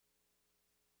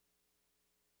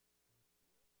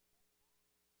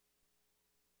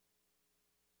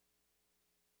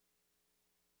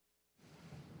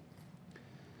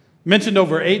Mentioned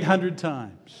over 800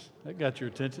 times. That got your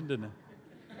attention, didn't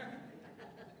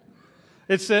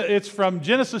it? It's from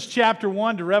Genesis chapter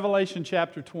 1 to Revelation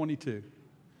chapter 22.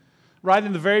 Right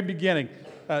in the very beginning,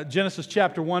 Genesis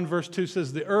chapter 1 verse 2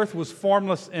 says, "The earth was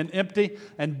formless and empty,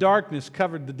 and darkness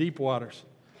covered the deep waters.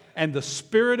 And the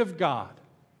Spirit of God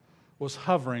was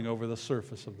hovering over the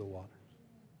surface of the water."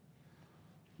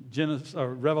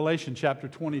 Revelation chapter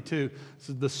 22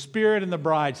 says, "The Spirit and the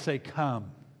bride say,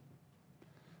 'Come.'"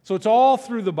 So it's all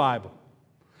through the Bible.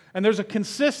 And there's a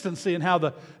consistency in how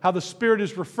the Spirit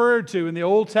is referred to. In the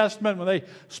Old Testament, when they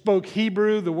spoke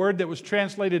Hebrew, the word that was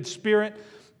translated Spirit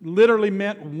literally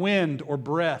meant wind or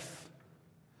breath.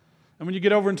 And when you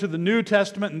get over into the New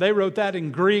Testament, and they wrote that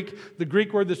in Greek, the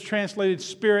Greek word that's translated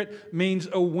Spirit means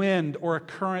a wind or a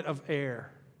current of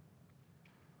air.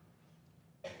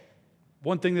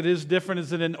 One thing that is different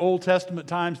is that in Old Testament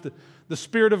times, the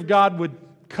Spirit of God would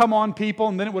come on people,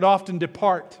 and then it would often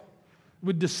depart. It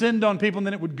would descend on people, and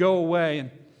then it would go away.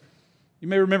 And you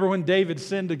may remember when David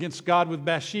sinned against God with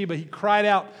Bathsheba, he cried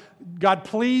out, "God,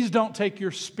 please don't take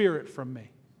your Spirit from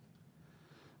me."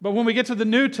 But when we get to the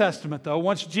New Testament, though,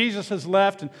 once Jesus has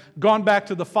left and gone back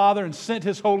to the Father and sent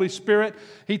His Holy Spirit,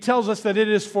 He tells us that it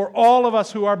is for all of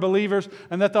us who are believers,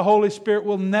 and that the Holy Spirit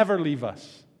will never leave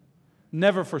us,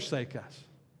 never forsake us.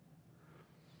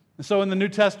 And so in the New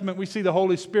Testament, we see the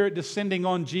Holy Spirit descending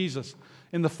on Jesus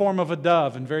in the form of a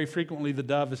dove, and very frequently the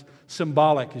dove is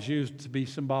used to be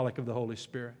symbolic of the Holy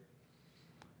Spirit.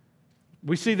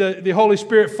 We see the Holy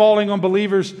Spirit falling on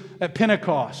believers at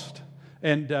Pentecost,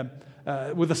 and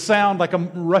with a sound like a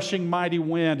rushing mighty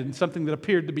wind, and something that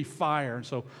appeared to be fire. And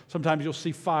so sometimes you'll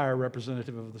see fire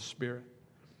representative of the Spirit.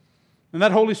 And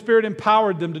that Holy Spirit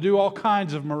empowered them to do all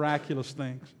kinds of miraculous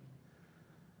things.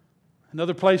 In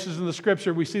other places in the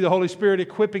Scripture, we see the Holy Spirit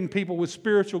equipping people with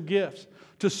spiritual gifts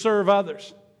to serve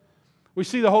others. We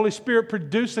see the Holy Spirit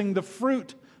producing the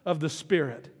fruit of the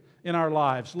Spirit in our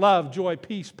lives: love, joy,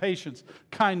 peace, patience,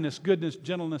 kindness, goodness,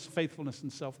 gentleness, faithfulness,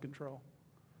 and self-control.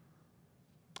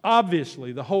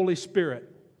 Obviously, the Holy Spirit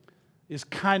is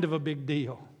kind of a big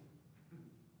deal.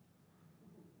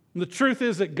 And the truth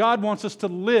is that God wants us to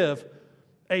live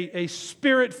a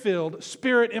Spirit-filled,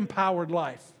 Spirit-empowered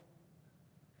life.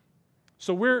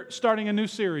 So we're starting a new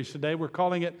series today. We're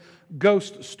calling it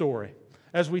Ghost Story,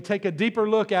 as we take a deeper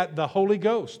look at the Holy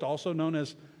Ghost, also known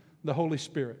as the Holy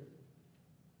Spirit.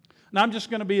 Now, I'm just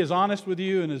going to be as honest with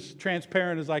you and as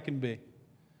transparent as I can be.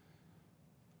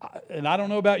 And I don't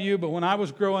know about you, but when I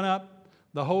was growing up,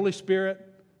 the Holy Spirit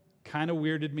kind of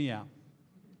weirded me out.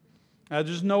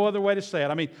 There's no other way to say it.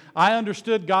 I mean, I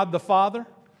understood God the Father.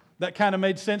 That kind of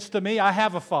made sense to me. I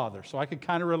have a father, so I could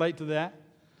kind of relate to that.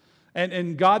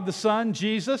 And God the Son,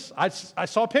 Jesus, I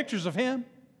saw pictures of Him.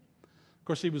 Of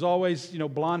course, He was always,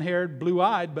 blonde-haired,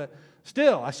 blue-eyed, but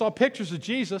still, I saw pictures of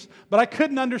Jesus, but I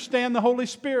couldn't understand the Holy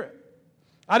Spirit.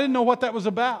 I didn't know what that was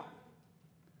about.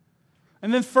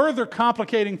 And then further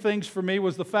complicating things for me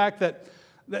was the fact that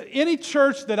any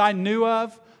church that I knew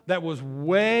of that was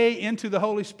way into the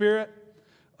Holy Spirit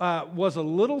was a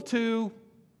little too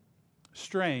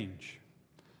strange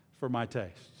for my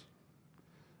taste.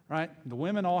 Right? The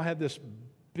women all had this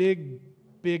big,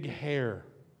 big hair.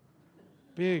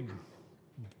 Big.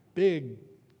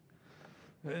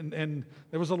 And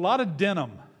there was a lot of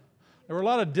denim. There were a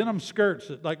lot of denim skirts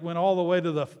that went all the way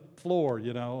to the floor,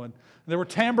 and there were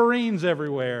tambourines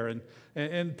everywhere,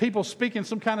 and people speaking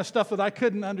some kind of stuff that I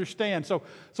couldn't understand. So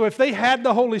if they had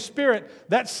the Holy Spirit,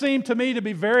 that seemed to me to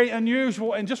be very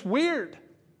unusual and just weird.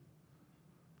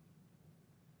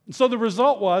 And so the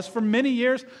result was, for many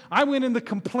years, I went in the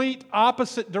complete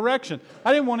opposite direction.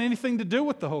 I didn't want anything to do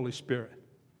with the Holy Spirit.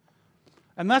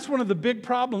 And that's one of the big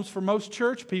problems for most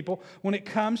church people when it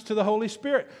comes to the Holy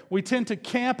Spirit. We tend to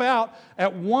camp out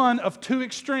at one of two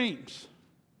extremes.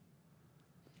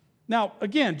 Now,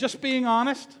 again, just being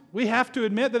honest, we have to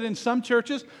admit that in some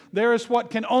churches, there is what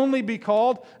can only be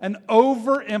called an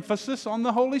overemphasis on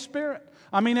the Holy Spirit.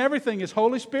 I mean, everything is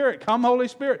Holy Spirit. Come, Holy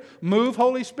Spirit. Move,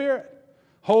 Holy Spirit.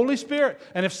 Holy Spirit.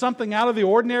 And if something out of the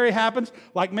ordinary happens,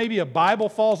 like maybe a Bible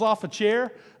falls off a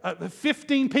chair,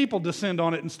 15 people descend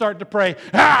on it and start to pray,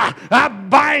 I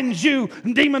bind you,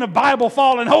 demon of Bible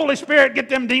falling. Holy Spirit, get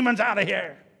them demons out of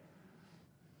here.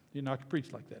 You're not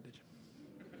preached like that, did you?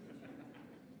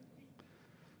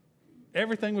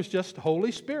 Everything was just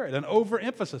Holy Spirit, an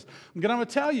overemphasis. I'm going to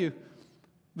tell you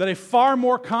that a far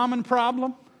more common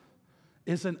problem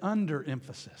is an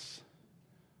underemphasis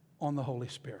on the Holy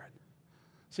Spirit.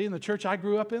 See, in the church I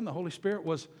grew up in, the Holy Spirit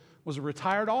was a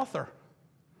retired author.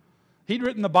 He'd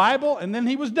written the Bible, and then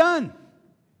he was done.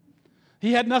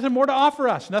 He had nothing more to offer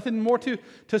us, nothing more to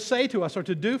say to us or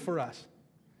to do for us.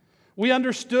 We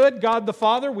understood God the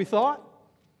Father, we thought.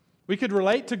 We could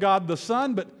relate to God the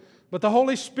Son, but the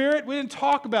Holy Spirit, we didn't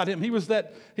talk about Him. He was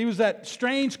that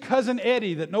strange cousin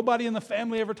Eddie that nobody in the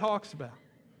family ever talks about.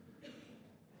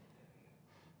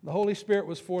 The Holy Spirit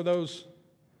was for those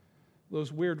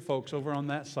weird folks over on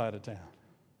that side of town,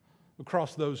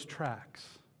 across those tracks.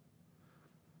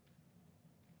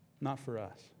 Not for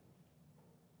us.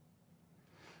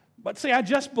 But see, I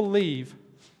just believe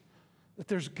that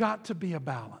there's got to be a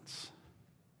balance.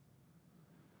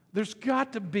 There's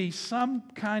got to be some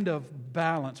kind of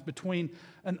balance between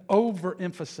an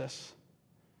overemphasis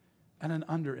and an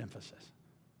underemphasis.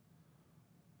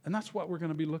 And that's what we're going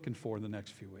to be looking for in the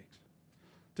next few weeks.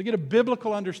 To get a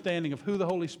biblical understanding of who the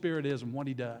Holy Spirit is and what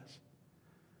He does.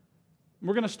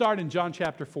 We're going to start in John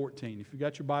chapter 14. If you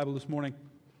got your Bible this morning,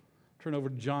 turn over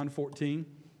to John 14.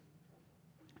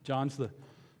 John's the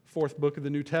fourth book of the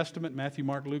New Testament, Matthew,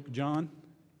 Mark, Luke, John.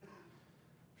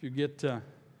 If you get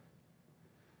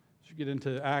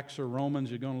into Acts or Romans,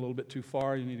 you're going a little bit too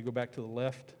far. You need to go back to the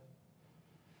left.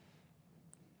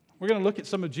 We're going to look at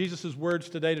some of Jesus' words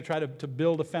today to try to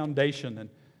build a foundation. And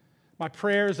my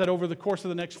prayer is that over the course of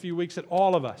the next few weeks that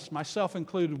all of us, myself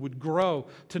included, would grow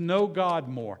to know God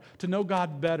more, to know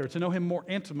God better, to know Him more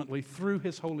intimately through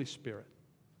His Holy Spirit.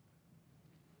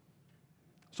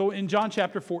 So in John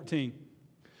chapter 14,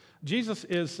 Jesus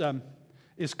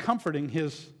is comforting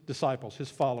His disciples, His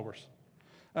followers.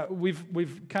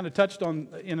 We've kind of touched on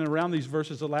in and around these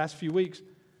verses the last few weeks.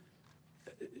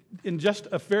 In just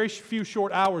a very few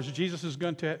short hours, Jesus is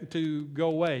going to go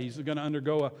away. He's going to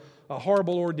undergo a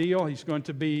horrible ordeal. He's going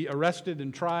to be arrested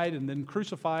and tried and then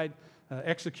crucified,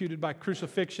 executed by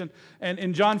crucifixion. And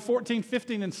in John 14,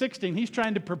 15, and 16, He's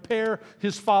trying to prepare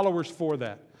His followers for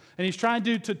that. And He's trying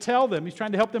to tell them, He's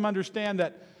trying to help them understand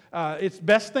that it's the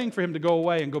best thing for Him to go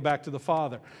away and go back to the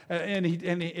Father.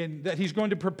 And that He's going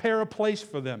to prepare a place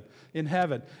for them in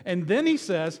heaven. And then He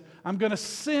says, I'm going to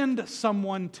send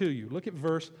someone to you. Look at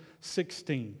verse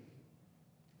 16.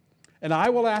 And I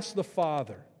will ask the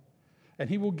Father, and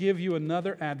He will give you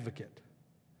another advocate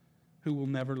who will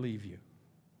never leave you.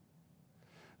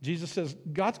 Jesus says,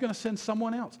 God's going to send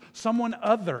someone else, someone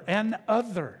other,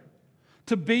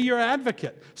 to be your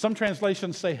advocate. Some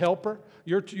translations say helper.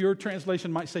 Your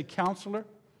translation might say counselor.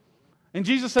 And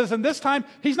Jesus says, and this time,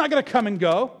 He's not going to come and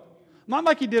go. Not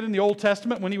like He did in the Old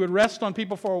Testament when He would rest on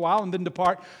people for a while and then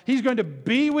depart. He's going to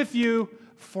be with you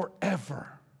forever.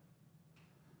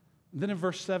 And then in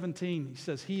verse 17, He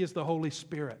says, He is the Holy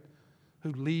Spirit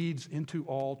who leads into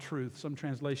all truth. Some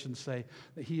translations say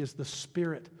that He is the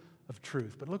Spirit of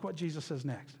truth. But look what Jesus says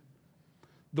next.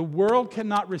 The world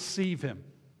cannot receive Him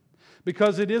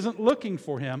because it isn't looking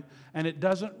for Him and it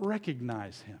doesn't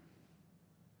recognize Him.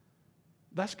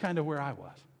 That's kind of where I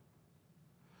was.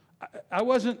 I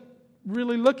wasn't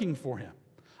really looking for Him.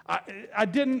 I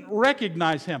didn't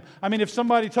recognize Him. I mean, if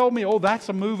somebody told me, oh, that's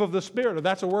a move of the Spirit or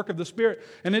that's a work of the Spirit,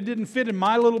 and it didn't fit in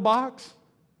my little box,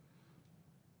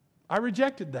 I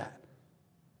rejected that.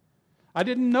 I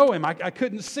didn't know Him. I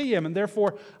couldn't see Him, and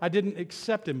therefore I didn't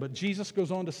accept Him. But Jesus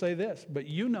goes on to say this, but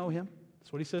you know Him.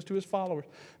 That's what He says to His followers.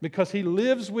 Because He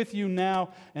lives with you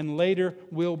now and later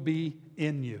will be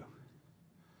in you.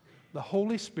 The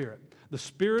Holy Spirit, the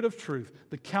Spirit of truth,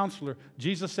 the counselor,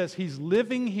 Jesus says He's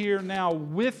living here now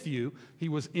with you. He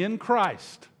was in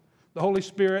Christ. The Holy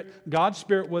Spirit, God's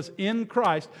Spirit was in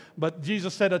Christ. But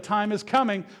Jesus said a time is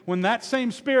coming when that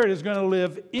same Spirit is going to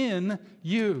live in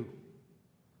you.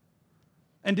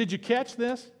 And did you catch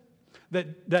this?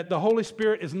 That the Holy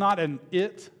Spirit is not an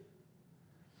it.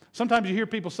 Sometimes you hear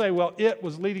people say, well, it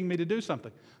was leading me to do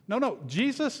something. No.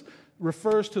 Jesus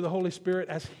refers to the Holy Spirit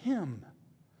as Him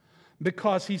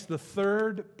because He's the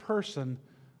third person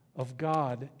of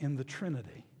God in the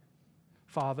Trinity.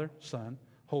 Father, Son,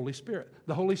 Holy Spirit.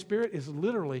 The Holy Spirit is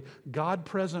literally God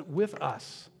present with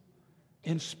us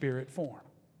in spirit form.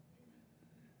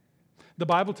 The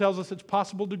Bible tells us it's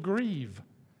possible to grieve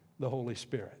the Holy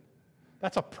Spirit.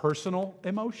 That's a personal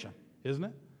emotion, isn't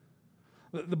it?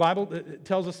 The Bible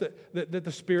tells us that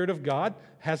the Spirit of God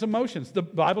has emotions. The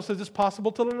Bible says it's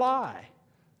possible to lie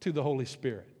to the Holy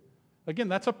Spirit. Again,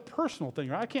 that's a personal thing,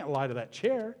 right? I can't lie to that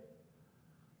chair.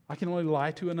 I can only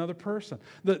lie to another person.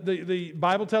 The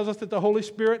Bible tells us that the Holy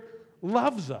Spirit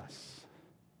loves us.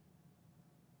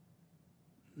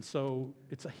 And so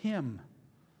it's a Him.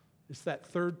 It's that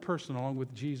third person along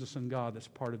with Jesus and God that's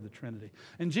part of the Trinity.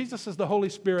 And Jesus says the Holy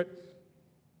Spirit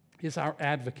is our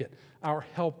advocate, our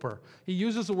helper. He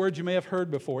uses a word you may have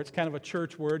heard before. It's kind of a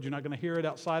church word. You're not going to hear it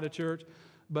outside of church.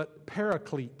 But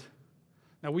paraclete.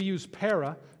 Now we use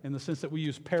para in the sense that we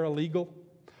use paralegal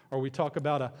or we talk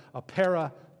about a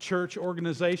para-church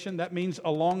organization, that means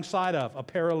alongside of. A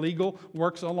paralegal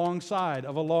works alongside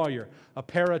of a lawyer. A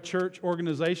para-church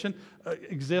organization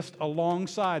exists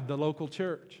alongside the local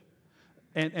church.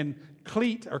 And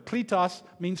klet or kletos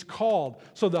means called.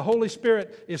 So the Holy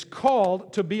Spirit is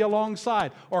called to be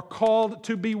alongside or called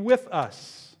to be with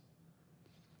us.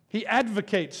 He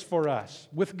advocates for us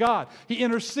with God. He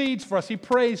intercedes for us. He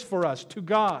prays for us to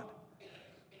God.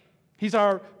 He's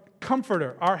our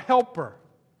comforter, our helper.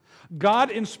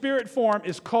 God in spirit form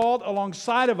is called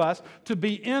alongside of us to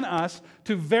be in us,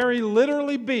 to very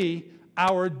literally be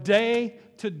our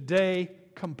day-to-day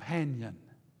companion.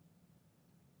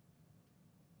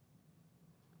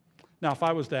 Now, if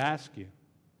I was to ask you,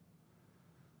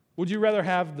 would you rather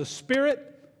have the Spirit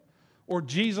or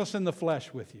Jesus in the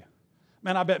flesh with you?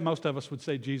 Man, I bet most of us would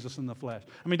say Jesus in the flesh.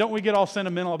 I mean, don't we get all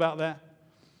sentimental about that?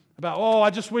 About,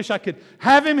 I just wish I could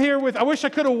have Him here I wish I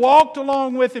could have walked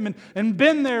along with Him and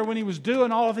been there when He was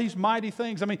doing all of these mighty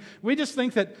things. I mean, we just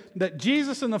think that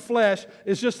Jesus in the flesh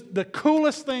is just the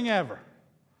coolest thing ever.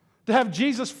 To have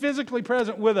Jesus physically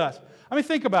present with us. I mean,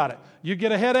 think about it. You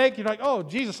get a headache, you're like, oh,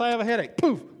 Jesus, I have a headache.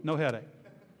 Poof, no headache.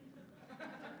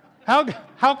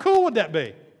 How cool would that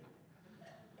be?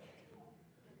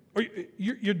 Or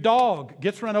your dog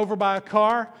gets run over by a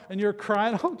car and you're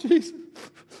crying, oh, Jesus,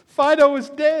 Fido is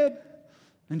dead.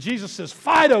 And Jesus says,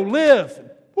 Fido, live. And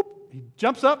whoop, he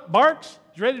jumps up, barks,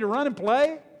 he's ready to run and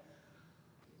play.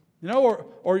 You know,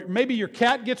 or maybe your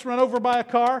cat gets run over by a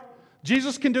car.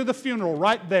 Jesus can do the funeral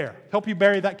right there. Help you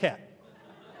bury that cat.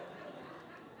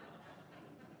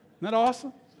 Isn't that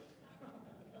awesome?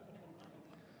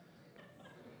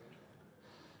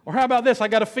 Or how about this? I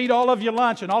got to feed all of you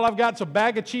lunch, and all I've got is a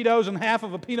bag of Cheetos and half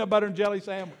of a peanut butter and jelly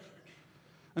sandwich.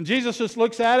 And Jesus just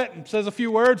looks at it and says a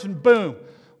few words, and boom,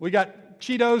 we got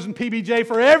Cheetos and PBJ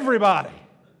for everybody.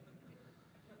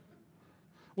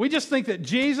 We just think that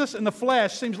Jesus in the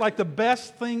flesh seems like the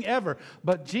best thing ever.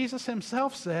 But Jesus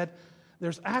Himself said,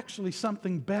 there's actually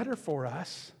something better for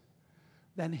us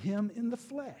than Him in the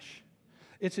flesh.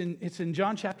 It's in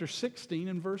John chapter 16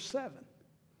 and verse 7.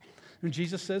 And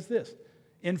Jesus says this,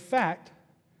 in fact,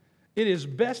 it is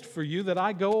best for you that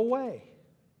I go away.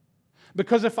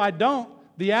 Because if I don't,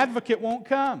 the advocate won't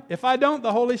come. If I don't,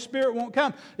 the Holy Spirit won't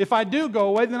come. If I do go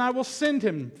away, then I will send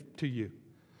Him to you.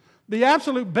 The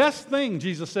absolute best thing,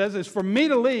 Jesus says, is for me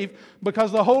to leave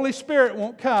because the Holy Spirit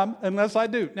won't come unless I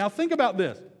do. Now think about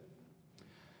this.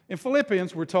 In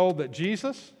Philippians, we're told that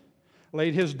Jesus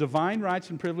laid His divine rights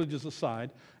and privileges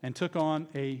aside and took on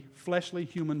a fleshly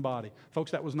human body.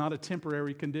 Folks, that was not a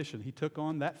temporary condition. He took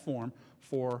on that form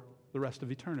for the rest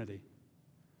of eternity.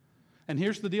 And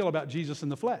here's the deal about Jesus in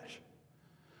the flesh.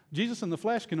 Jesus in the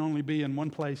flesh can only be in one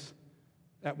place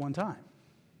at one time.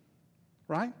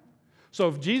 Right? So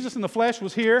if Jesus in the flesh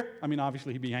was here, I mean,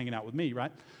 obviously He'd be hanging out with me,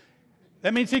 right?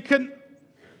 That means He couldn't... What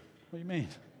do you mean?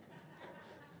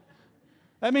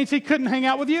 That means He couldn't hang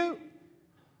out with you.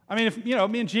 I mean, if,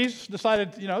 me and Jesus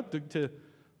decided, to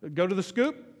go to the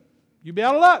scoop, you'd be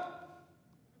out of luck.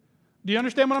 Do you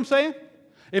understand what I'm saying?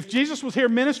 If Jesus was here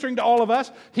ministering to all of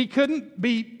us, He couldn't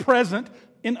be present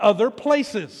in other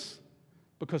places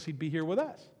because He'd be here with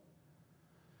us.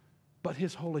 But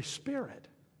His Holy Spirit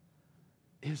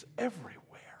is everywhere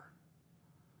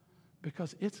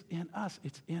because it's in us,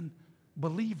 it's in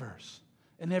believers.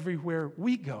 And everywhere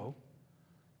we go,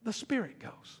 the Spirit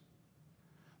goes.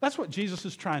 That's what Jesus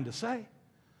is trying to say.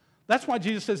 That's why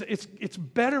Jesus says it's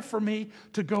better for me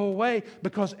to go away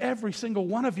because every single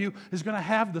one of you is going to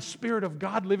have the Spirit of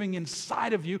God living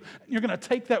inside of you. You're going to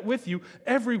take that with you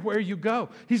everywhere you go.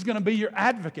 He's going to be your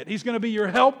advocate. He's going to be your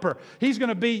helper. He's going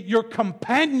to be your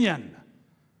companion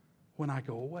when I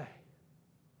go away.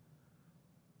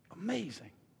 Amazing.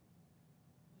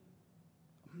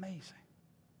 Amazing.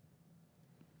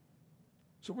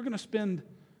 So we're going to spend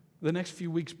the next few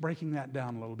weeks breaking that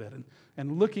down a little bit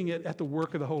and looking at the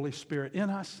work of the Holy Spirit in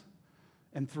us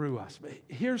and through us. But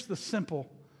here's the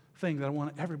simple thing that I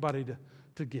want everybody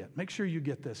to get. Make sure you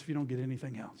get this if you don't get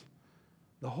anything else.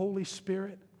 The Holy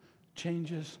Spirit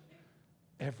changes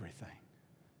everything.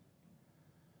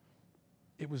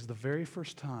 It was the very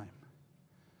first time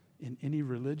in any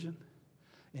religion,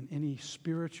 in any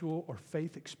spiritual or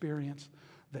faith experience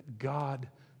that God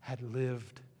had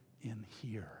lived in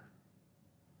here.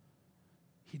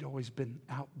 He'd always been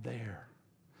out there.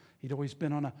 He'd always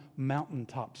been on a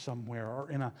mountaintop somewhere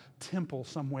or in a temple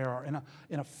somewhere or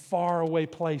in a faraway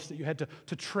place that you had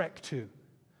to trek to.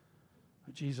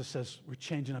 But Jesus says, we're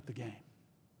changing up the game.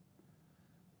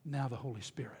 Now the Holy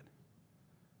Spirit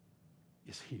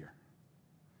is here.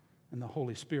 And the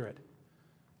Holy Spirit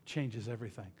changes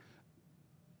everything.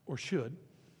 Or should.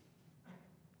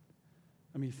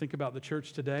 I mean, think about the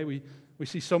church today. We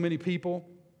see so many people.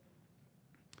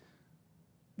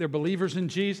 They're believers in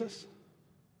Jesus,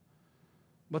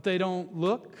 but they don't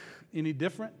look any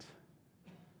different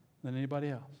than anybody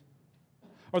else.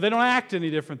 Or they don't act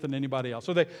any different than anybody else.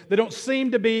 Or they don't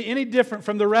seem to be any different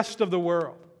from the rest of the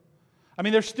world. I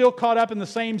mean, they're still caught up in the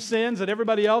same sins that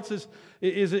everybody else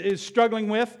is struggling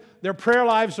with. Their prayer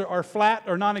lives are flat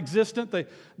or non-existent.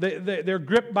 They're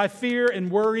gripped by fear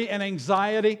and worry and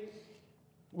anxiety.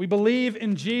 We believe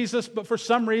in Jesus, but for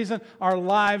some reason, our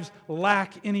lives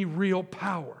lack any real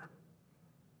power.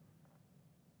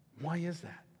 Why is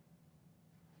that?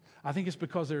 I think it's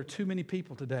because there are too many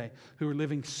people today who are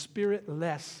living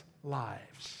spiritless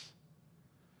lives.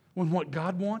 When what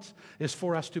God wants is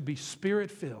for us to be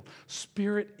Spirit-filled,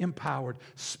 Spirit-empowered,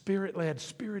 Spirit-led,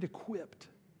 Spirit-equipped.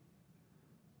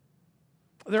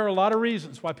 There are a lot of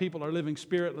reasons why people are living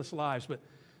spiritless lives, but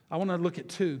I want to look at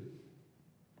two.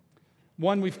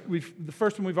 One, the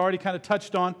first one we've already kind of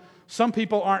touched on. Some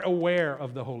people aren't aware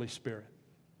of the Holy Spirit.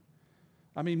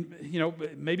 I mean,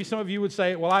 maybe some of you would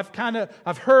say, well,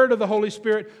 I've heard of the Holy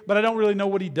Spirit, but I don't really know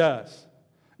what He does.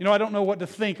 I don't know what to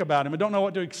think about Him. I don't know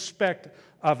what to expect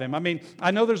of Him. I mean, I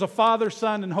know there's a Father,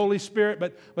 Son, and Holy Spirit,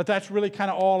 but that's really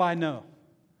kind of all I know.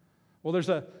 Well, there's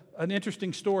an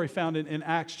interesting story found in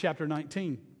Acts chapter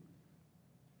 19.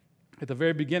 At the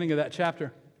very beginning of that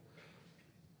chapter,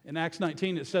 in Acts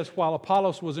 19, it says, while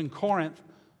Apollos was in Corinth,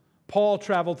 Paul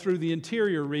traveled through the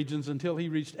interior regions until he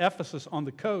reached Ephesus on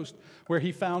the coast, where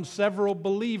he found several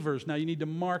believers. Now, you need to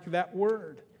mark that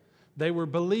word. They were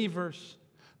believers.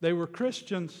 They were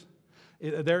Christians.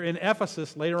 They're in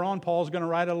Ephesus. Later on, Paul's going to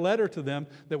write a letter to them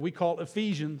that we call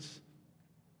Ephesians.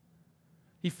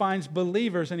 He finds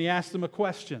believers and he asks them a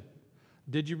question.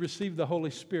 Did you receive the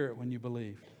Holy Spirit when you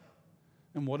believed?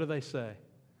 And what do they say?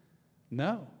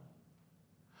 No.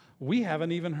 We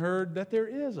haven't even heard that there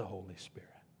is a Holy Spirit.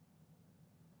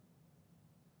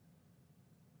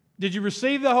 Did you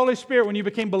receive the Holy Spirit when you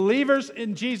became believers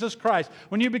in Jesus Christ?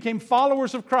 When you became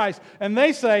followers of Christ? And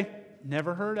they say,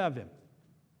 never heard of Him.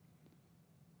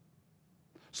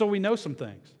 So we know some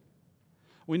things.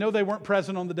 We know they weren't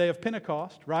present on the day of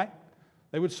Pentecost, right?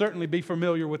 They would certainly be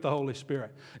familiar with the Holy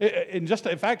Spirit. In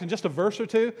fact, in just a verse or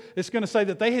two, it's going to say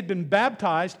that they had been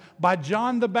baptized by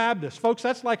John the Baptist. Folks,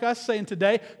 that's like us saying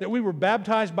today that we were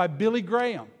baptized by Billy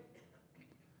Graham.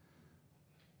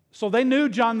 So they knew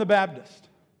John the Baptist.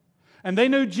 And they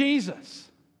knew Jesus.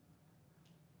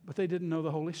 But they didn't know the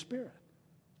Holy Spirit.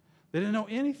 They didn't know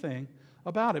anything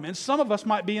about Him. And some of us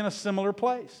might be in a similar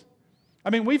place. I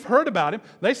mean, we've heard about Him.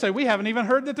 They say we haven't even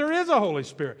heard that there is a Holy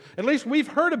Spirit. At least we've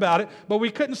heard about it, but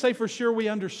we couldn't say for sure we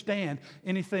understand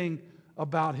anything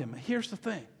about Him. Here's the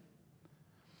thing.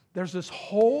 There's this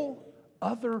whole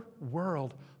other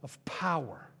world of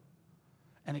power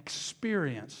and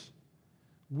experience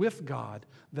with God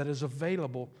that is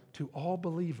available to all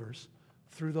believers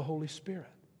through the Holy Spirit.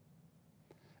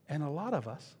 And a lot of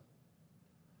us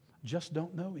just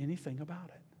don't know anything about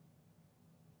it.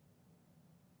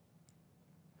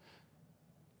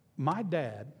 My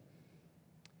dad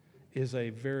is a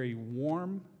very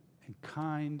warm and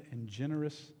kind and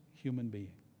generous human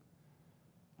being.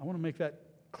 I want to make that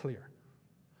clear.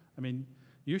 I mean,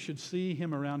 you should see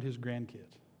him around his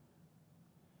grandkids.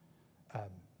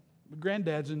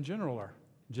 Granddads in general are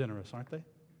generous, aren't they?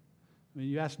 I mean,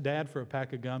 you ask Dad for a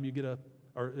pack of gum, you get a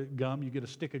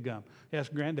stick of gum. You ask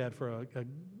Granddad for a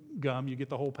gum, you get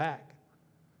the whole pack.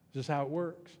 This is how it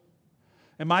works.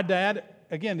 And my dad,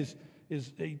 again, is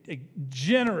a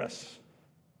generous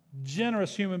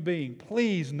human being.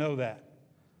 Please know that.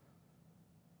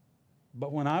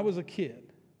 But when I was a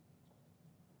kid,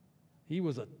 he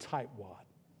was a tightwad.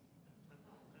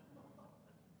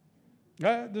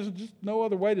 There's just no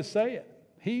other way to say it.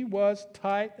 He was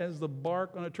tight as the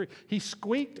bark on a tree. He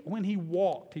squeaked when he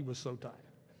walked. He was so tight.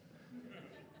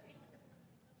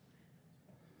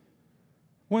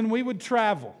 When we would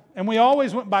travel, and we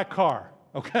always went by car,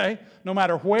 okay? No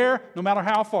matter where, no matter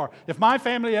how far. If my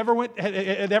family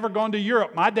had ever gone to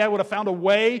Europe, my dad would have found a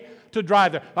way to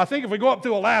drive there. I think if we go up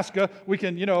to Alaska, we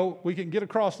can get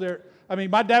across there. I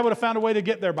mean, my dad would have found a way to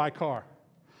get there by car.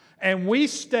 And we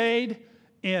stayed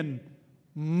in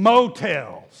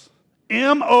motels.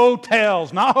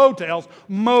 M-O-tels, not hotels,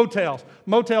 motels.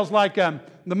 Motels like the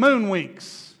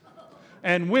Moonwinks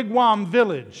and Wigwam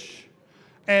Village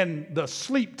and the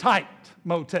Sleep Tight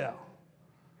Motel.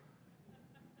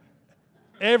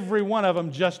 Every one of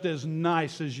them just as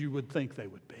nice as you would think they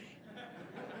would be.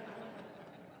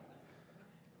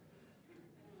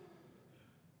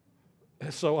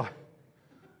 So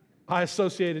I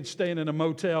associated staying in a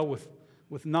motel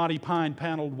with knotty pine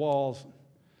paneled walls,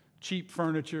 cheap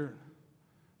furniture,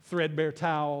 threadbare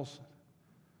towels,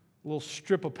 a little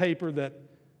strip of paper that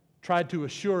tried to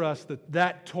assure us that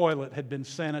that toilet had been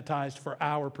sanitized for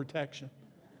our protection.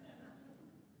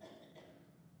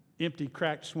 Empty,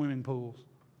 cracked swimming pools.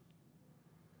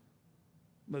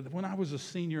 But when I was a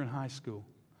senior in high school,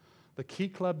 the Key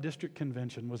Club District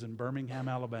Convention was in Birmingham,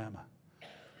 Alabama.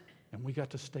 And we got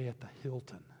to stay at the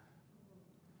Hilton.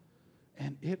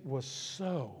 And it was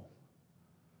so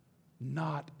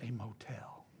not a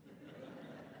motel.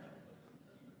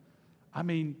 I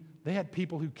mean, they had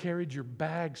people who carried your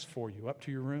bags for you up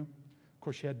to your room. Of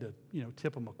course, you had to,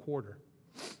 tip them a quarter.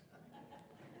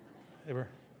 They were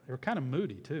kind of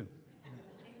moody, too.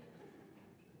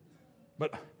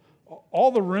 But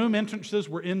all the room entrances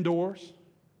were indoors.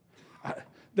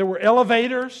 There were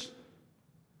elevators.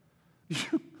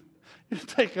 You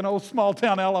take an old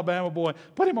small-town Alabama boy,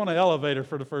 put him on an elevator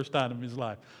for the first time in his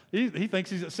life. He thinks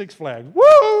he's at Six Flags.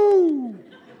 Woo!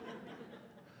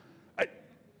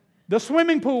 The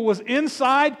swimming pool was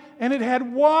inside, and it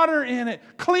had water in it,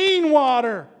 clean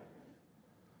water.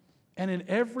 And in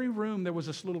every room, there was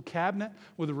this little cabinet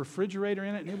with a refrigerator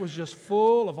in it, and it was just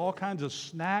full of all kinds of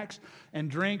snacks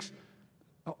and drinks.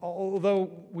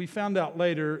 Although we found out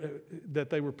later that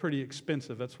they were pretty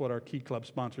expensive. That's what our Key Club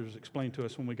sponsors explained to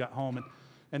us when we got home.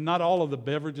 And not all of the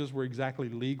beverages were exactly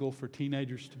legal for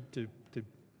teenagers to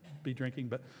be drinking,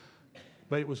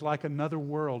 but it was like another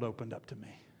world opened up to me.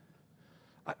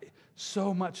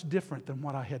 So much different than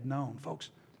what I had known. Folks,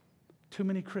 too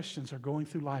many Christians are going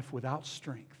through life without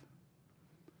strength,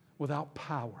 without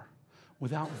power,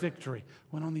 without victory,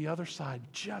 when on the other side,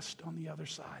 just on the other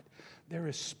side, there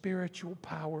is spiritual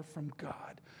power from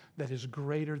God that is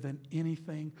greater than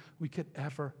anything we could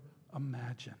ever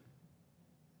imagine.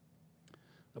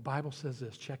 The Bible says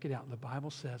this, check it out. The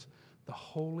Bible says the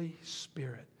Holy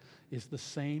Spirit is the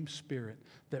same Spirit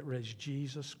that raised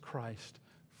Jesus Christ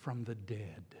from the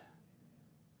dead.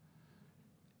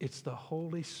 It's the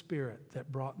Holy Spirit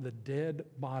that brought the dead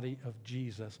body of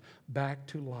Jesus back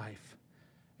to life.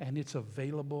 And it's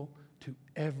available to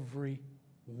every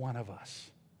one of us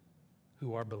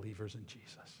who are believers in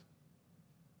Jesus.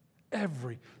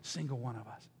 Every single one of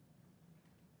us.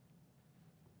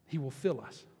 He will fill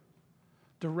us,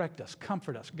 direct us,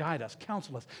 comfort us, guide us,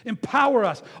 counsel us, empower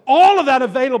us. All of that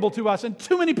available to us. And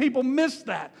too many people miss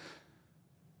that.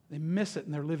 They miss it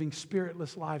and they're living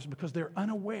spiritless lives because they're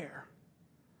unaware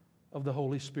of the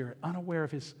Holy Spirit, unaware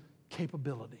of His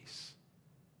capabilities.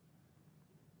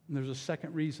 And there's a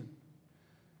second reason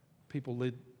people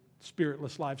lead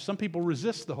spiritless lives. Some people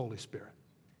resist the Holy Spirit.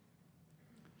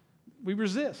 We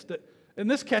resist. And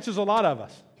this catches a lot of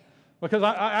us. Because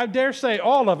I dare say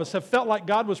all of us have felt like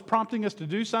God was prompting us to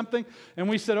do something, and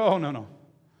we said, oh, no,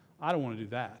 I don't want to do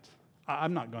that.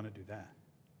 I'm not going to do that.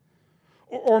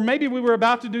 Or maybe we were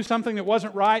about to do something that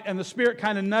wasn't right, and the Spirit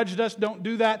kind of nudged us, don't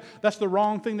do that. That's the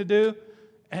wrong thing to do.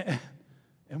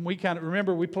 And we kind of,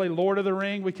 remember, we played Lord of the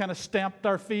Ring. We kind of stamped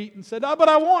our feet and said, oh, but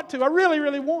I want to. I really,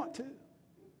 really want to.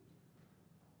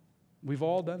 We've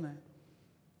all done that.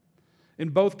 In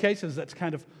both cases, that's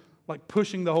kind of like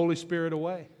pushing the Holy Spirit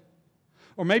away.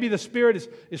 Or maybe the Spirit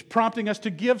is prompting us to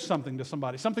give something to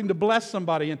somebody, something to bless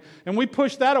somebody, and we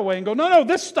push that away and go, no,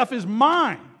 this stuff is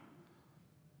mine.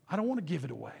 I don't want to give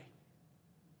it away.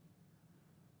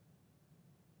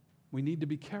 We need to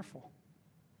be careful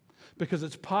because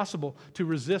it's possible to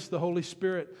resist the Holy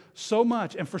Spirit so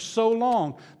much and for so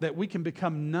long that we can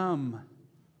become numb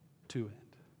to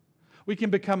it. We can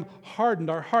become hardened.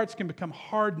 Our hearts can become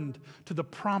hardened to the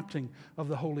prompting of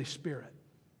the Holy Spirit.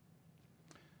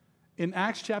 In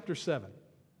Acts chapter 7,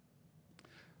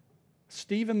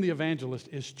 Stephen the evangelist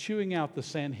is chewing out the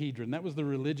Sanhedrin. That was the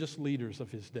religious leaders of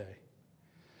his day.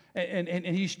 And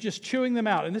he's just chewing them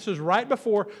out. And this is right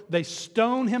before they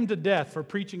stone him to death for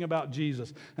preaching about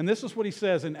Jesus. And this is what he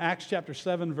says in Acts chapter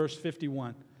 7, verse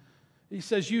 51. He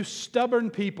says, you stubborn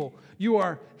people, you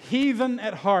are heathen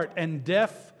at heart and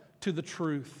deaf to the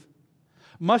truth.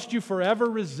 Must you forever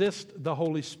resist the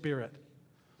Holy Spirit?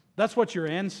 That's what your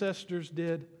ancestors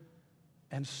did,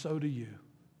 and so do you.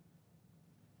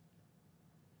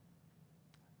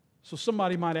 So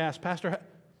somebody might ask, Pastor,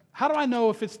 how do I know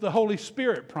if it's the Holy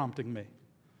Spirit prompting me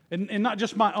and not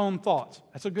just my own thoughts?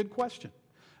 That's a good question.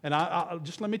 And I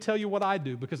just let me tell you what I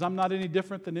do because I'm not any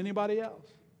different than anybody else.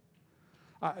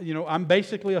 I'm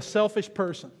basically a selfish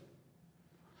person.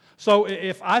 So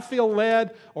if I feel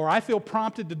led or I feel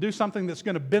prompted to do something that's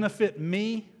going to benefit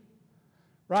me,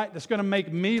 right, that's going to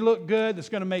make me look good, that's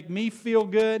going to make me feel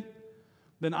good,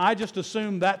 then I just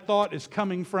assume that thought is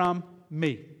coming from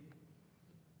me.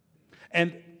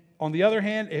 And On the other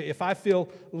hand, if I feel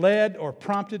led or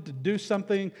prompted to do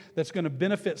something that's going to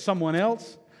benefit someone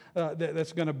else,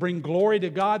 that's going to bring glory to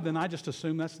God, then I just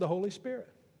assume that's the Holy Spirit.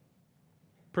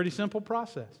 Pretty simple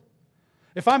process.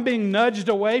 If I'm being nudged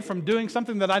away from doing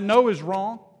something that I know is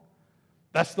wrong,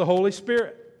 that's the Holy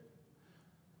Spirit.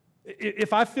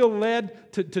 If I feel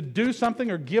led to do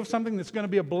something or give something that's going to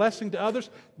be a blessing to others,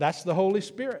 that's the Holy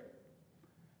Spirit.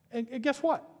 And guess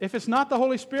what? If it's not the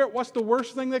Holy Spirit, what's the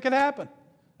worst thing that could happen?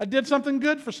 I did something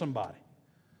good for somebody.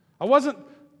 I wasn't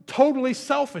totally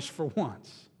selfish for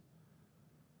once.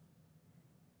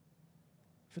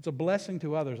 If it's a blessing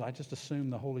to others, I just assume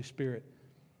the Holy Spirit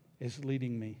is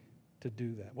leading me to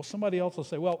do that. Well, somebody else will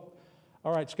say, well,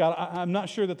 all right, Scott, I'm not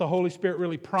sure that the Holy Spirit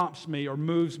really prompts me or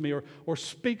moves me or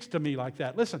speaks to me like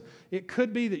that. Listen, it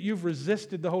could be that you've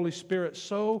resisted the Holy Spirit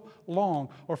so long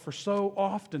or for so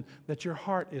often that your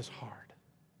heart is hard.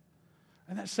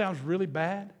 And that sounds really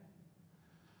bad,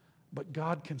 but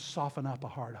God can soften up a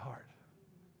hard heart.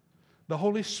 The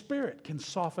Holy Spirit can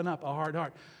soften up a hard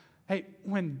heart. Hey,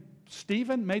 when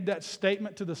Stephen made that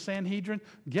statement to the Sanhedrin,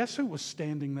 guess who was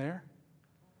standing there?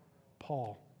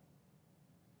 Paul.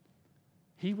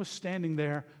 He was standing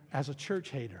there as a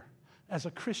church hater, as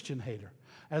a Christian hater,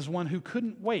 as one who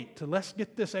couldn't wait to let's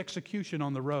get this execution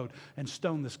on the road and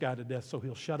stone this guy to death so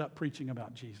he'll shut up preaching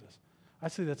about Jesus. I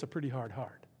say that's a pretty hard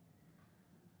heart.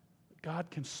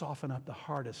 God can soften up the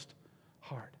hardest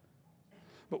heart.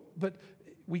 But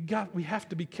we have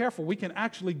to be careful. We can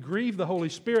actually grieve the Holy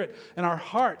Spirit and our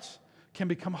hearts can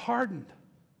become hardened.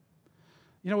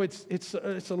 You know, it's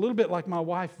a little bit like my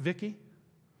wife, Vicki.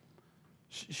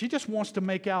 She just wants to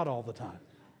make out all the time.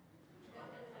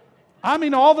 I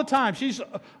mean, all the time. She's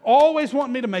always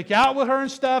wanting me to make out with her and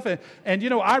stuff. And you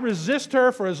know, I resist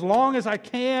her for as long as I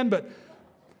can, but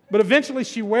eventually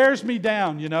she wears me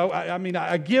down, you know.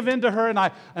 I give in to her and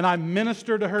I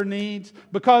minister to her needs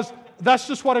because that's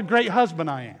just what a great husband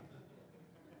I am.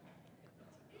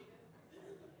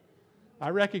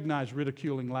 I recognize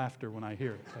ridiculing laughter when I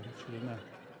hear it. I want you to know.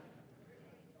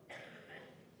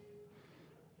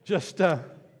 Just,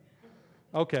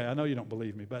 okay, I know you don't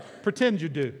believe me, but pretend you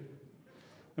do.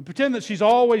 And pretend that she's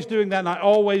always doing that and I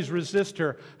always resist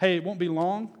her. Hey, it won't be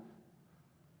long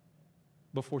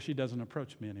before she doesn't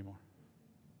approach me anymore.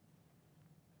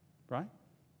 Right?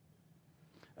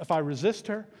 If I resist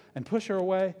her and push her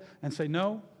away and say,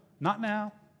 no, not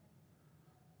now,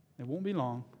 it won't be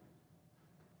long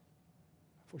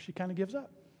before she kind of gives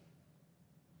up.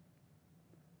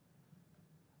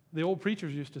 The old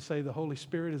preachers used to say the Holy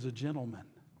Spirit is a gentleman.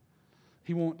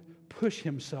 He won't push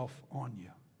himself on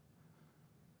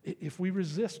you. If we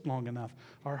resist long enough,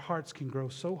 our hearts can grow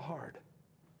so hard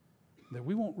that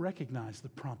we won't recognize the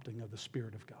prompting of the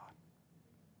Spirit of God.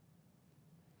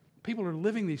 People are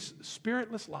living these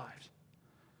spiritless lives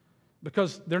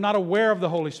because they're not aware of the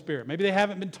Holy Spirit. Maybe they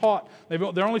haven't been taught.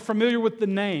 They're only familiar with the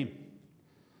name.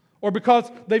 Or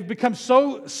because they've become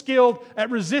so skilled at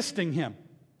resisting Him,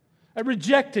 at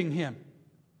rejecting Him.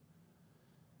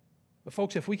 But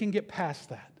folks, if we can get past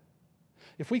that,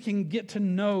 if we can get to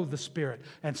know the Spirit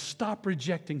and stop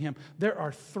rejecting Him, there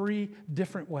are 3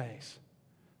 different ways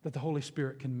that the Holy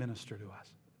Spirit can minister to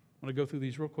us. I'm going to go through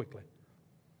these real quickly.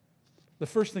 The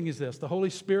first thing is this: the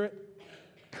Holy Spirit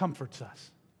comforts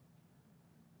us.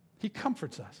 He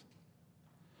comforts us.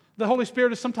 The Holy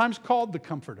Spirit is sometimes called the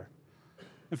Comforter.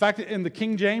 In fact, in the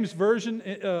King James Version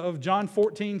of John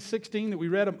 14:16 that we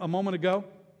read a moment ago,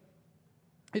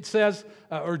 it says,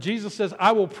 or Jesus says,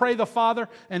 I will pray the Father,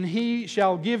 and He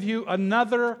shall give you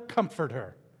another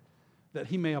Comforter, that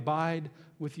He may abide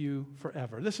with you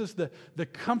forever. This is the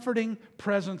comforting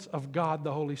presence of God,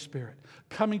 the Holy Spirit,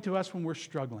 coming to us when we're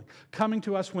struggling, coming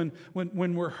to us when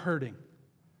we're hurting.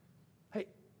 Hey,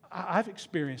 I've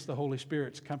experienced the Holy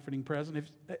Spirit's comforting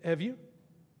presence. Have you?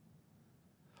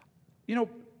 You know,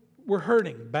 we're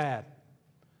hurting bad,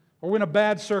 or we're in a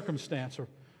bad circumstance, or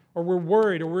we're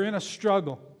worried, or we're in a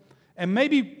struggle. And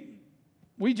maybe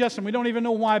we don't even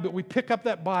know why, but we pick up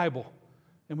that Bible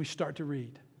and we start to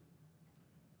read.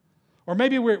 Or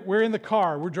maybe we're in the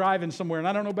car, we're driving somewhere, and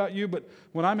I don't know about you, but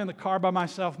when I'm in the car by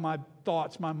myself, my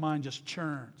mind just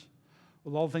churns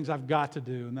with all the things I've got to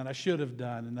do and that I should have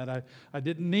done and that I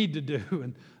didn't need to do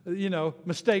and, you know,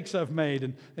 mistakes I've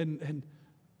made.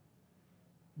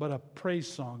 But a praise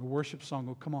song, a worship song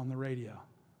will come on the radio.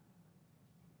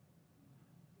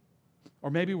 Or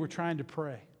maybe we're trying to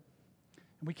pray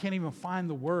and we can't even find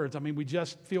the words. I mean, we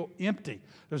just feel empty.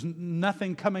 There's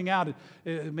nothing coming out.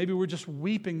 Maybe we're just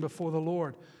weeping before the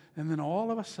Lord. And then all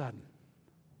of a sudden,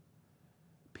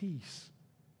 peace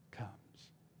comes.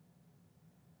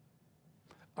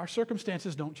 Our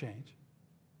circumstances don't change.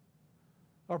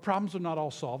 Our problems are not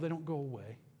all solved. They don't go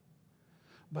away.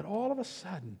 But all of a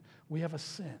sudden, we have a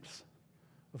sense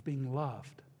of being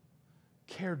loved,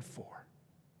 cared for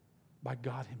by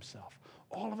God Himself.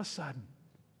 All of a sudden,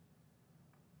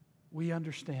 we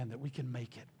understand that we can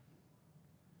make it.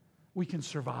 We can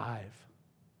survive.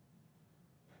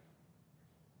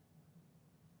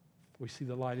 We see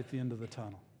the light at the end of the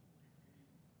tunnel.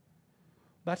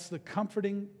 That's the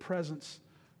comforting presence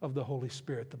of the Holy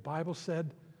Spirit. The Bible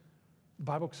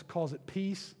calls it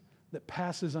peace that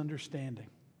passes understanding.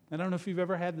 I don't know if you've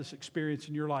ever had this experience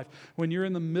in your life when you're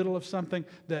in the middle of something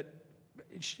that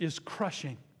is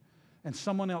crushing and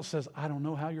someone else says, I don't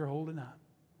know how you're holding up.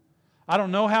 I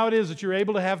don't know how it is that you're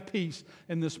able to have peace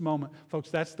in this moment. Folks,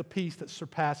 that's the peace that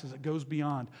surpasses, it goes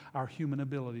beyond our human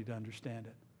ability to understand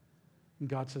it. And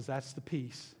God says that's the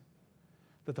peace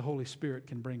that the Holy Spirit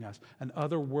can bring us. An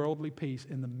otherworldly peace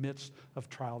in the midst of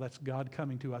trial. That's God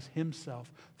coming to us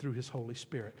Himself through His Holy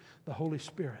Spirit. The Holy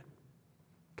Spirit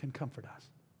can comfort us.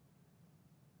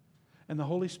 And the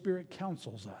Holy Spirit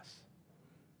counsels us.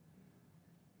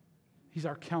 He's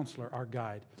our counselor, our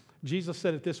guide. Jesus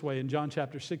said it this way in John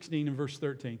chapter 16 and verse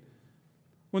 13.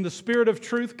 When the Spirit of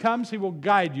truth comes, He will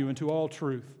guide you into all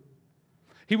truth.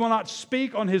 He will not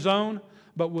speak on His own,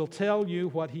 but will tell you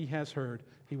what He has heard.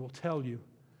 He will tell you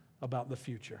about the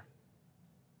future.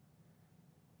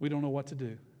 We don't know what to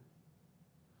do.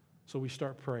 So we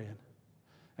start praying.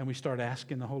 And we start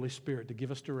asking the Holy Spirit to give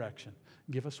us direction,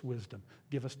 give us wisdom,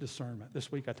 give us discernment.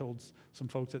 This week I told some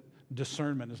folks that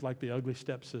discernment is like the ugly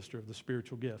stepsister of the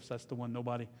spiritual gifts. That's the one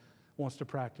nobody wants to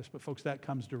practice. But folks, that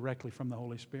comes directly from the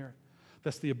Holy Spirit.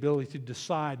 That's the ability to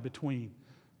decide between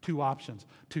two options,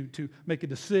 to make a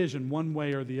decision one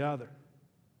way or the other,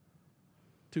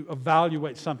 to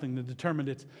evaluate something, to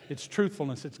determine its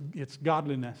truthfulness, its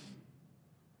godliness,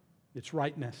 its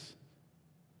rightness.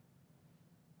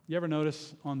 You ever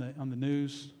notice on the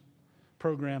news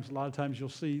programs, a lot of times you'll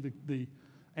see the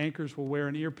anchors will wear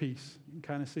an earpiece. You can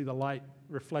kind of see the light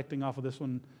reflecting off of this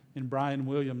one in Brian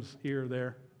Williams' ear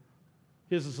there.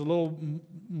 His is a little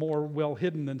more well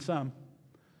hidden than some.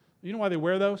 You know why they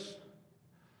wear those?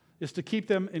 It's to keep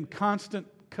them in constant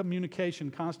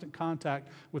communication, constant contact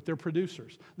with their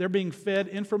producers. They're being fed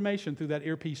information through that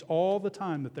earpiece all the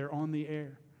time that they're on the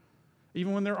air.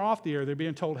 Even when they're off the air, they're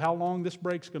being told how long this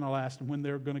break's going to last and when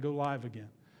they're going to go live again,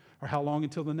 or how long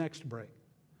until the next break.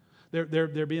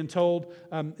 They're being told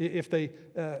if they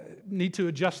need to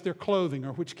adjust their clothing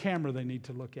or which camera they need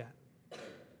to look at.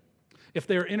 If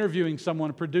they're interviewing someone,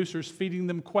 a producer's feeding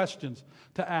them questions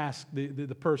to ask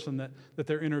the person that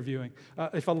they're interviewing.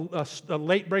 If a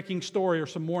late-breaking story or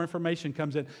some more information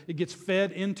comes in, it gets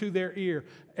fed into their ear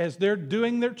as they're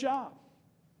doing their job.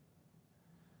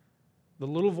 The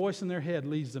little voice in their head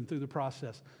leads them through the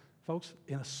process. Folks,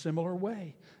 in a similar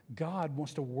way, God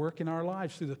wants to work in our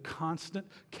lives through the constant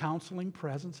counseling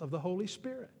presence of the Holy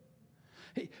Spirit.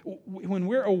 When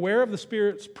we're aware of the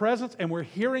Spirit's presence and we're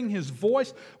hearing His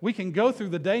voice, we can go through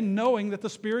the day knowing that the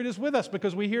Spirit is with us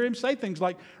because we hear Him say things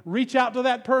like, reach out to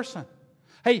that person.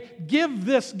 Hey,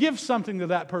 give something to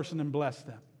that person and bless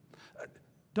them.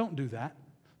 Don't do that.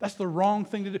 That's the wrong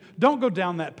thing to do. Don't go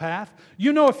down that path.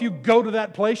 You know if you go to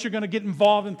that place, you're going to get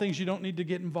involved in things you don't need to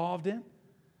get involved in.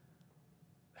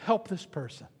 Help this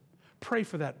person. Pray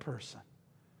for that person.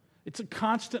 It's a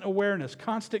constant awareness,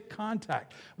 constant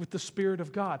contact with the Spirit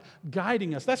of God,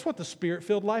 guiding us. That's what the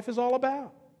Spirit-filled life is all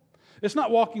about. It's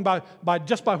not walking by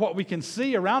what we can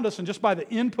see around us and just by the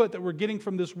input that we're getting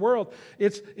from this world.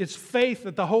 It's faith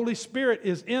that the Holy Spirit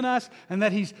is in us and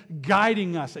that He's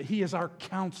guiding us, that He is our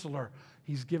counselor.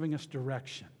 He's giving us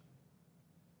direction.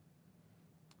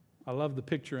 I love the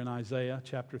picture in Isaiah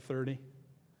chapter 30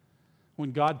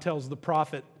 when God tells the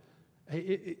prophet,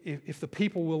 if the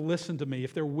people will listen to me,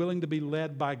 if they're willing to be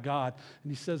led by God,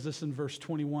 and He says this in verse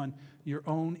 21, your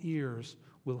own ears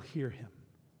will hear Him.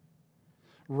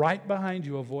 Right behind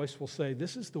you, a voice will say,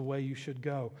 this is the way you should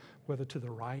go, whether to the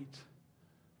right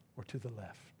or to the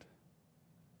left.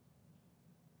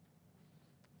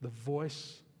 The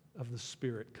voice of the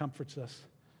Spirit comforts us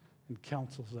and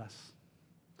counsels us.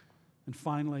 And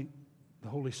finally, the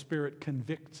Holy Spirit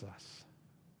convicts us.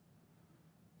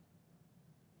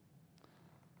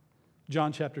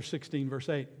 John chapter 16, verse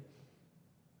 8.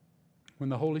 When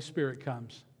the Holy Spirit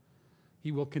comes,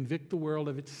 He will convict the world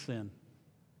of its sin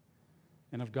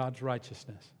and of God's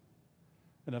righteousness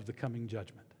and of the coming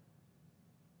judgment.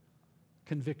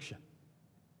 Conviction.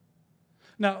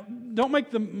 Now, don't make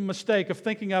the mistake of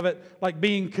thinking of it like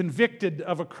being convicted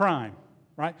of a crime,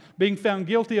 right? Being found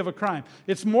guilty of a crime.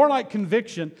 It's more like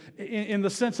conviction in the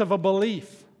sense of a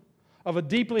belief of a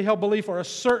deeply held belief or a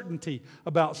certainty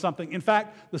about something. In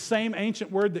fact, the same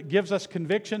ancient word that gives us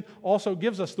conviction also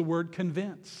gives us the word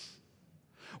convince.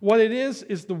 What it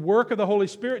is the work of the Holy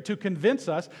Spirit to convince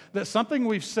us that something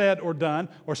we've said or done,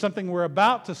 or something we're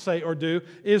about to say or do,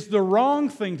 is the wrong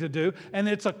thing to do, and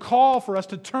it's a call for us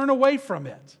to turn away from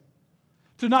it,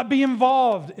 to not be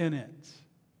involved in it.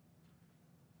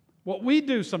 What we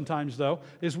do sometimes, though,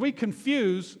 is we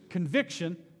confuse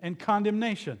conviction and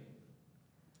condemnation.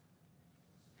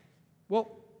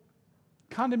 Well,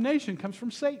 condemnation comes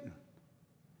from Satan.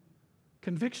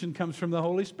 Conviction comes from the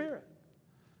Holy Spirit.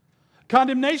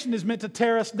 Condemnation is meant to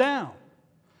tear us down,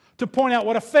 to point out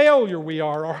what a failure we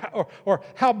are, or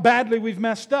how badly we've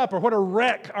messed up, or what a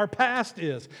wreck our past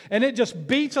is. And it just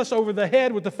beats us over the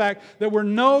head with the fact that we're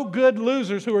no good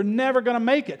losers who are never going to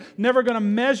make it, never going to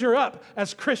measure up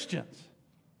as Christians.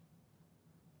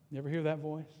 You ever hear that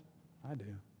voice? I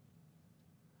do.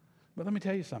 But let me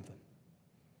tell you something.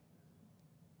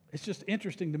 It's just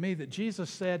interesting to me that Jesus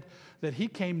said that He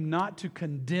came not to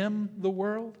condemn the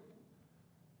world,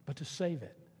 but to save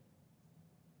it.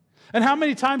 And how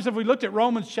many times have we looked at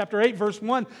Romans chapter 8, verse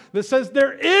 1 that says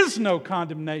there is no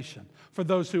condemnation for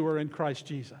those who are in Christ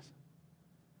Jesus?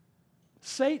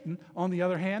 Satan, on the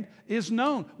other hand, is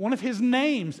known. One of his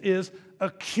names is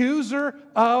accuser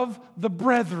of the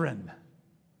brethren.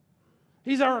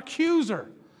 He's our accuser.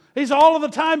 He's all of the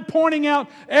time pointing out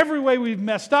every way we've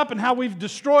messed up and how we've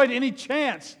destroyed any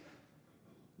chance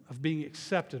of being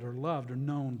accepted or loved or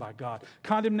known by God.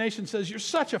 Condemnation says, you're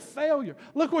such a failure.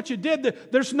 Look what you did.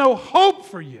 There's no hope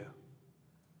for you.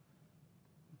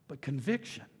 But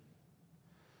conviction,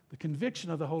 the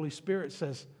conviction of the Holy Spirit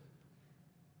says,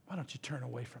 why don't you turn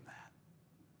away from that?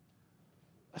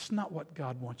 That's not what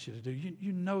God wants you to do.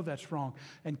 You know that's wrong.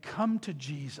 And come to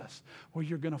Jesus, where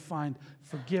you're going to find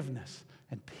forgiveness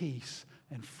and peace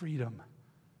and freedom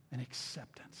and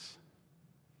acceptance.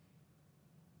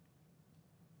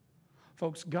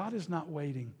 Folks, God is not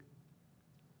waiting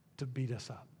to beat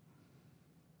us up.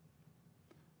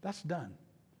 That's done.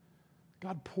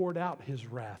 God poured out His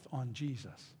wrath on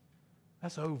Jesus.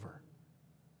 That's over.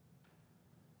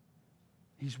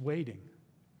 He's waiting,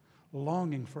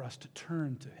 longing for us to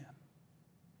turn to Him.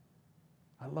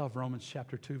 I love Romans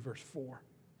chapter 2, verse 4.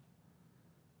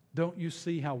 Don't you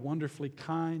see how wonderfully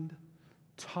kind,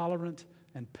 tolerant,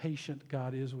 and patient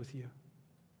God is with you?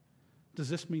 Does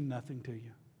this mean nothing to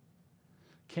you?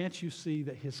 Can't you see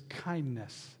that His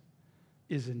kindness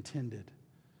is intended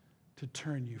to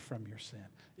turn you from your sin?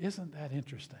 Isn't that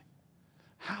interesting?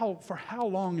 For how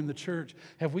long in the church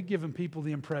have we given people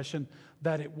the impression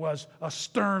that it was a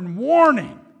stern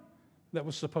warning that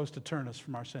was supposed to turn us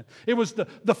from our sin? It was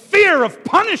the fear of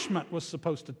punishment was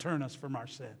supposed to turn us from our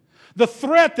sin. The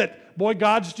threat that, boy,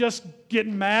 God's just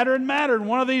getting madder and madder, and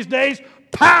one of these days,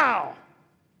 pow!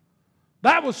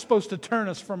 That was supposed to turn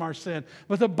us from our sin.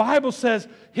 But the Bible says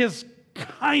His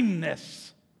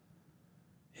kindness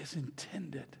is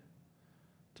intended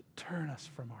to turn us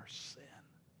from our sin.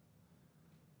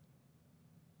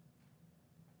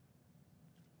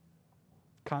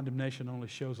 Condemnation only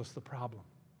shows us the problem.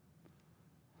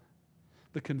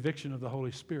 The conviction of the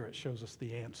Holy Spirit shows us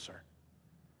the answer.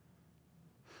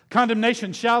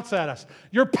 Condemnation shouts at us,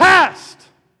 your past,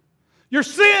 your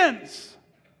sins,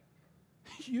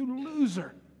 you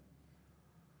loser.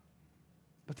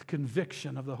 But the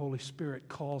conviction of the Holy Spirit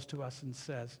calls to us and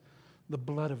says, the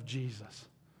blood of Jesus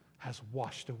has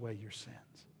washed away your sins.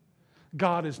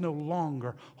 God is no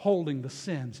longer holding the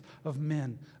sins of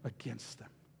men against them.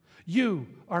 You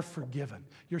are forgiven.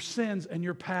 Your sins and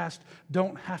your past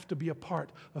don't have to be a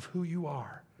part of who you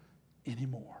are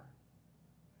anymore.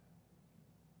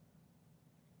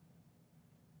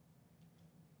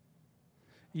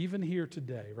 Even here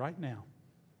today, right now,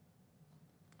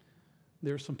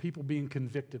 there are some people being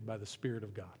convicted by the Spirit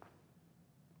of God.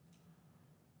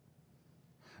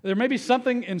 There may be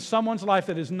something in someone's life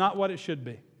that is not what it should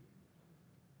be.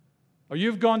 Or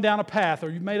you've gone down a path,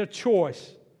 or you've made a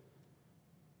choice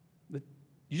that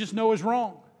you just know is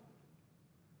wrong.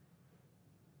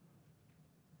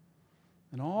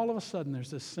 And all of a sudden there's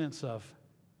this sense of,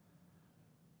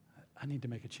 I need to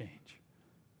make a change.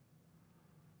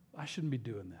 I shouldn't be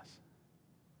doing this.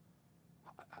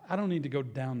 I don't need to go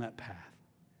down that path.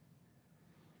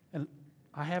 And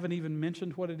I haven't even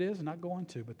mentioned what it is, and not going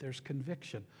to, but there's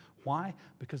conviction. Why?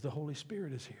 Because the Holy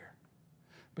Spirit is here.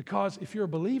 Because if you're a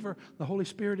believer, the Holy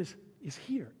Spirit is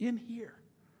here, in here.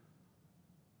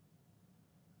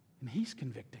 And He's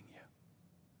convicting you.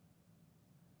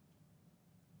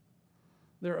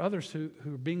 There are others who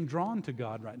are being drawn to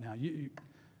God right now. You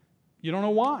don't know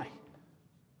why.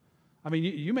 I mean,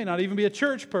 you may not even be a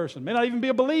church person, may not even be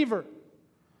a believer,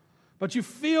 but you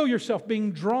feel yourself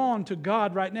being drawn to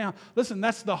God right now. Listen,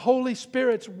 that's the Holy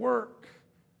Spirit's work.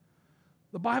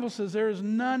 The Bible says there is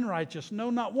none righteous, no,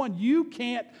 not one. You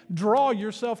can't draw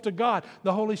yourself to God.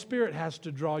 The Holy Spirit has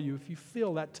to draw you. If you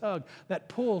feel that tug, that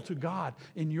pull to God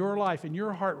in your life, in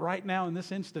your heart right now in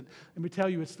this instant, let me tell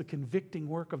you, it's the convicting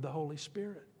work of the Holy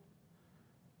Spirit.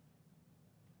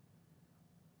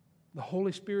 The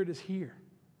Holy Spirit is here.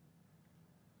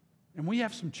 And we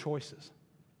have some choices.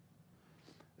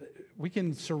 We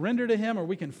can surrender to Him or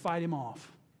we can fight Him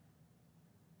off.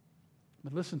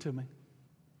 But listen to me.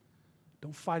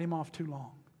 Don't fight Him off too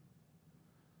long,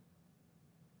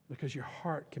 because your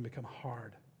heart can become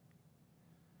hard.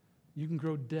 You can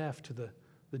grow deaf to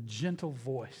the gentle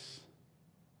voice,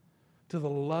 to the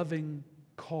loving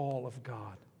call of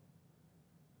God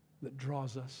that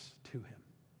draws us to Him.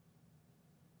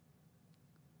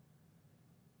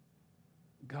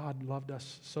 God loved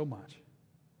us so much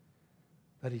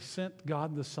that He sent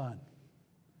God the Son,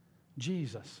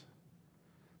 Jesus,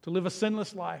 to live a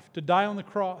sinless life, to die on the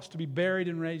cross, to be buried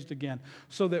and raised again,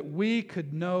 so that we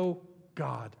could know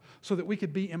God, so that we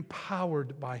could be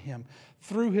empowered by Him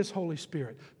through His Holy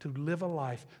Spirit to live a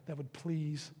life that would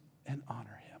please and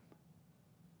honor Him.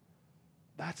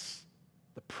 That's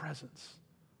the presence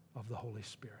of the Holy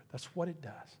Spirit. That's what it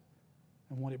does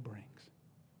and what it brings.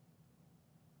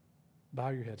 Bow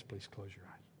your heads, please. Close your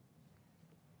eyes.